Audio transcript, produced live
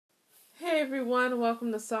everyone,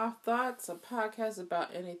 welcome to Soft Thoughts, a podcast about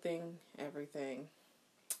anything, everything,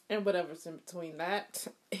 and whatever's in between that.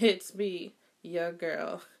 It's me, your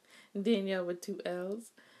girl, Danielle with 2 L's.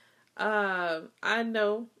 I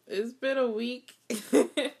know it's been a week.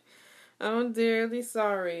 I'm dearly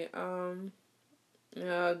sorry. I don't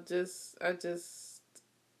know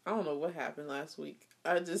what happened last week.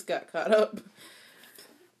 I just got caught up.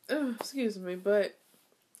 Excuse me, but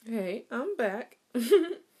hey, I'm back.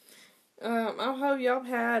 I hope y'all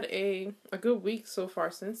had a good week so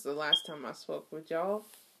far since the last time I spoke with y'all.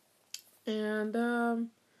 And, I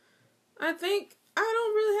think I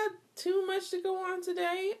don't really have too much to go on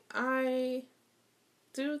today. I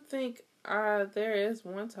do think, there is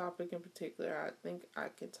one topic in particular I think I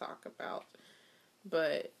can talk about.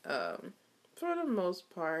 But, for the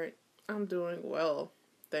most part, I'm doing well.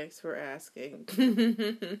 Thanks for asking.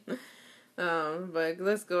 But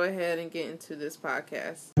let's go ahead and get into this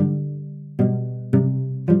podcast.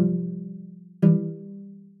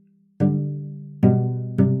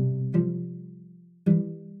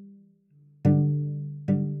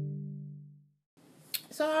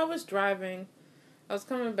 So I was driving. I was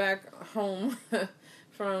coming back home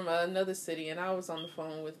from another city, and I was on the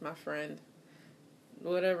phone with my friend.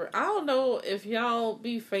 Whatever. I don't know if y'all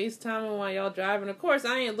be FaceTiming while y'all driving. Of course,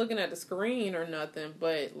 I ain't looking at the screen or nothing,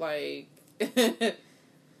 but like, like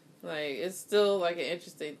it's still like an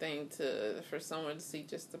interesting thing for someone to see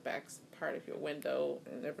just the back part of your window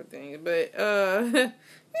and everything. But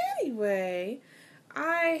anyway,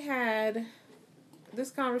 I had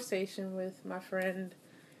this conversation with my friend.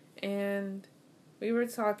 And we were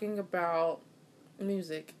talking about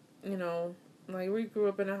music, like we grew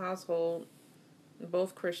up in a household,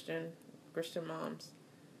 both Christian moms.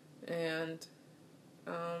 And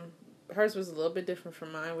hers was a little bit different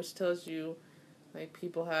from mine, which tells you, like,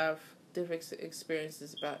 people have different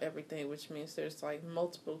experiences about everything, which means there's, like,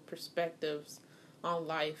 multiple perspectives on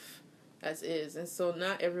life as is. And so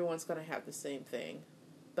not everyone's going to have the same thing.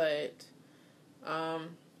 But,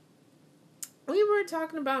 we were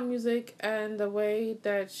talking about music, and the way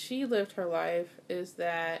that she lived her life is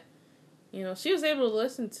that, she was able to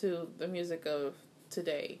listen to the music of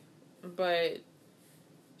today, but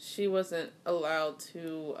she wasn't allowed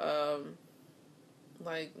to,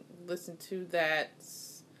 listen to that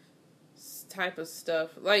type of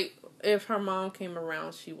stuff. Like, if her mom came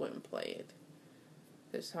around, she wouldn't play it,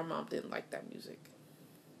 because her mom didn't like that music.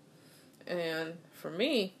 And for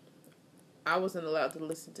me, I wasn't allowed to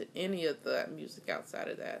listen to any of that music outside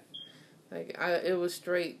of that. Like, it was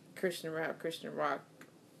straight Christian rap, Christian rock,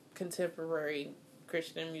 contemporary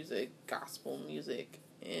Christian music, gospel music.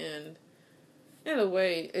 And in a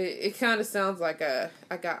way, it kind of sounds like I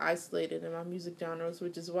got isolated in my music genres,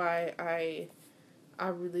 which is why I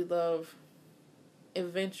really love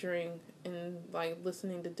adventuring and, like,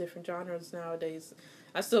 listening to different genres nowadays.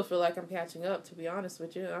 I still feel like I'm catching up, to be honest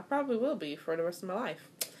with you. I probably will be for the rest of my life.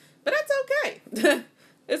 But that's okay.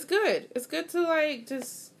 It's good. It's good to, like,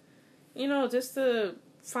 just to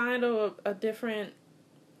find a different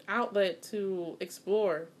outlet to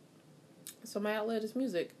explore. So my outlet is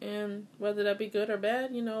music. And whether that be good or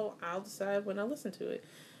bad, I'll decide when I listen to it.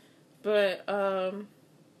 But,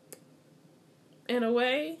 in a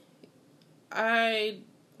way, I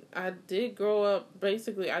did grow up,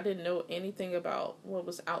 basically, I didn't know anything about what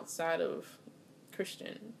was outside of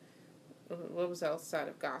Christian, what was outside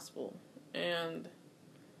of gospel. And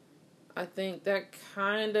I think that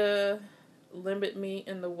kind of limited me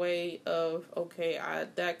in the way of,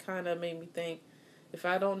 that kind of made me think, if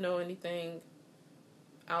I don't know anything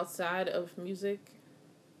outside of music,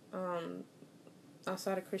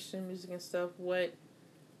 outside of Christian music and stuff, what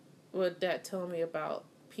would that tell me about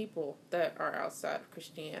people that are outside of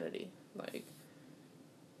Christianity? Like,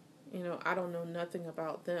 I don't know nothing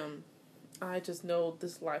about them. I just know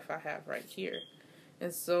this life I have right here.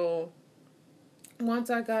 And so, once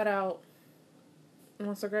I graduated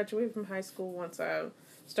from high school, once I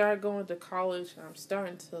started going to college, I'm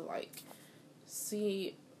starting to, like,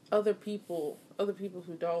 see other people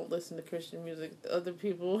who don't listen to Christian music, other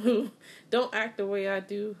people who don't act the way I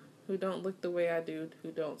do, who don't look the way I do, who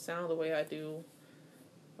don't sound the way I do,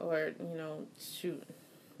 or, shoot,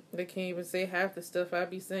 they can't even say half the stuff I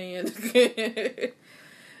be saying.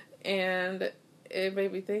 And it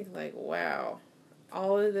made me think, like, wow,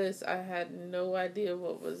 all of this, I had no idea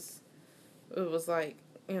what it was like,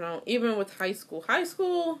 even with high school. High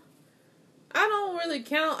school, I don't really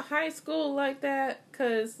count high school like that,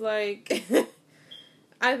 because, like,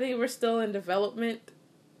 I think we're still in development.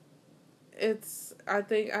 I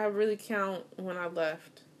think I really count when I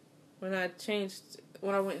left, when I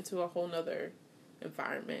went into a whole nother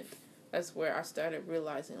environment, that's where I started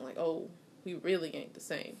realizing, like, oh, we really ain't the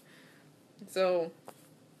same. So,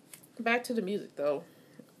 back to the music, though.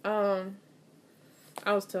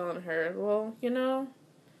 I was telling her, well,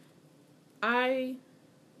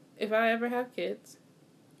 if I ever have kids,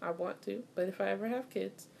 I want to, but if I ever have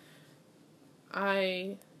kids,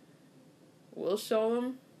 I will show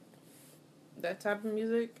them that type of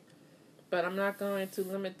music, but I'm not going to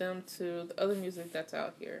limit them to the other music that's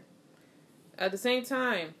out here. At the same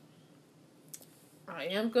time, I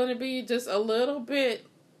am going to be just a little bit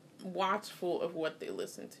watchful of what they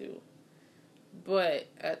listen to. But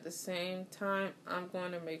at the same time, I'm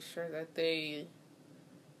going to make sure that they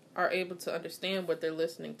are able to understand what they're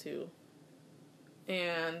listening to.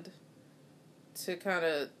 And to kind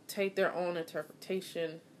of take their own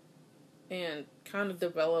interpretation and kind of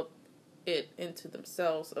develop it into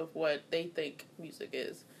themselves of what they think music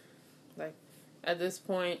is. Like, at this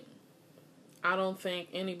point, I don't think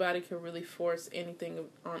anybody can really force anything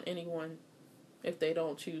on anyone if they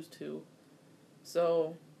don't choose to.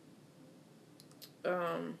 So,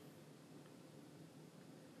 it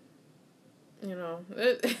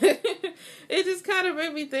just kind of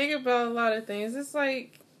made me think about a lot of things. It's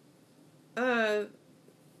like, on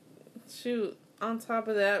top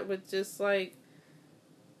of that, with just like,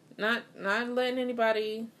 not letting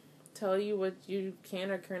anybody tell you what you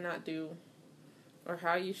can or cannot do, or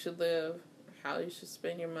how you should live, or how you should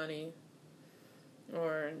spend your money,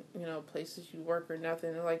 or, places you work or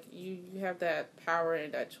nothing. Like, you have that power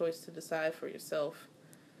and that choice to decide for yourself.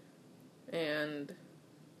 And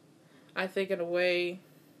I think in a way,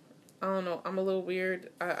 I don't know, I'm a little weird.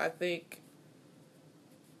 I think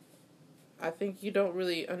you don't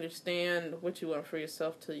really understand what you want for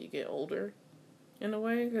yourself till you get older, in a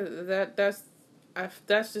way. That's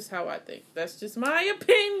just how I think. That's just my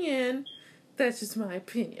opinion.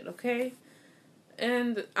 Okay?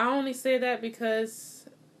 And I only say that because,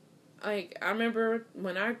 like, I remember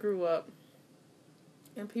when I grew up,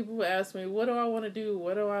 and people would ask me, what do I want to do?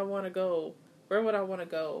 Where do I want to go? Where would I want to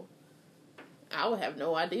go? I would have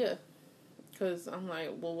no idea. Because I'm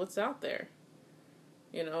like, well, what's out there?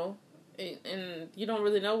 And you don't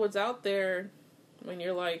really know what's out there when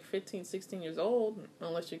you're like 15, 16 years old,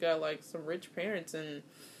 unless you got like some rich parents and,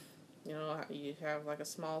 you have like a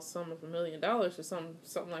small sum of $1 million or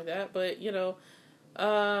something like that. But, you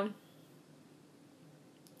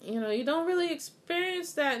don't really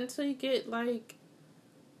experience that until you get like,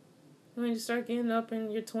 when you start getting up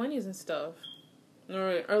in your 20s and stuff.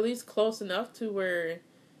 Or at least close enough to where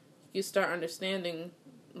you start understanding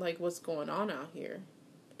like what's going on out here.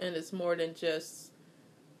 And it's more than just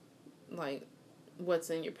like what's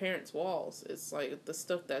in your parents' walls. It's like the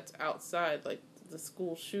stuff that's outside, like the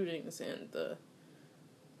school shootings and the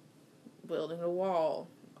building a wall,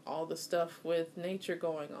 all the stuff with nature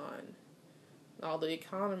going on, all the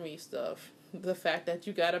economy stuff, the fact that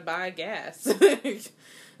you gotta buy gas.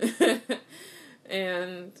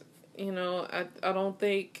 And, I don't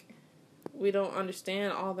think we don't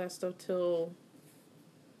understand all that stuff till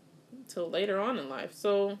later on in life.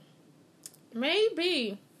 So,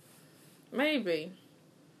 maybe,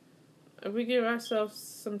 if we give ourselves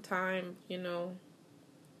some time,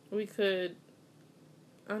 we could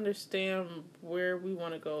understand where we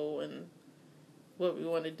want to go and what we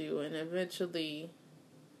want to do, and eventually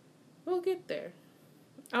we'll get there.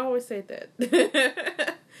 I always say that.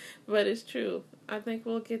 But it's true. I think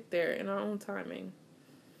we'll get there in our own timing,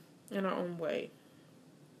 in our own way.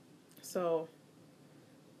 So,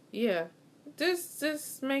 yeah,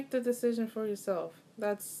 just make the decision for yourself.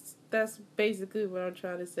 That's basically what I'm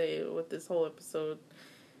trying to say with this whole episode.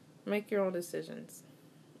 Make your own decisions.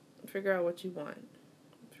 Figure out what you want.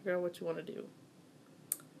 Figure out what you want to do.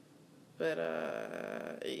 But,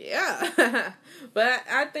 yeah. But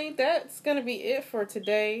I think that's going to be it for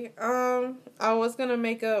today. I was going to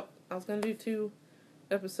do 2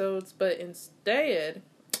 episodes, but instead,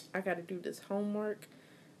 I got to do this homework.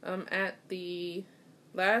 At the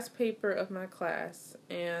last paper of my class,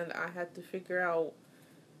 and I had to figure out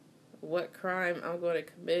what crime I'm going to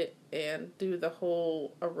commit and do the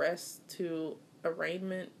whole arrest to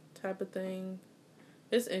arraignment type of thing.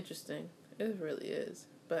 It's interesting. It really is.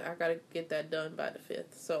 But I gotta get that done by the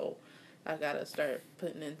 5th, so I gotta start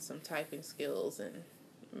putting in some typing skills and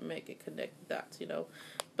make it connect the dots,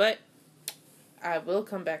 But I will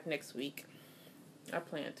come back next week. I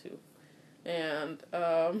plan to. And,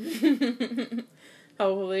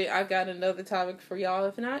 hopefully I got another topic for y'all.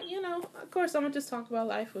 If not, of course I'm gonna just talk about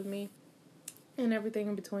life with me and everything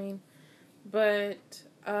in between. But,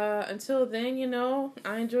 until then,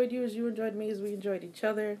 I enjoyed you as you enjoyed me, as we enjoyed each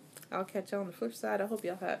other. I'll catch y'all on the flip side. I hope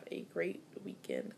y'all have a great weekend.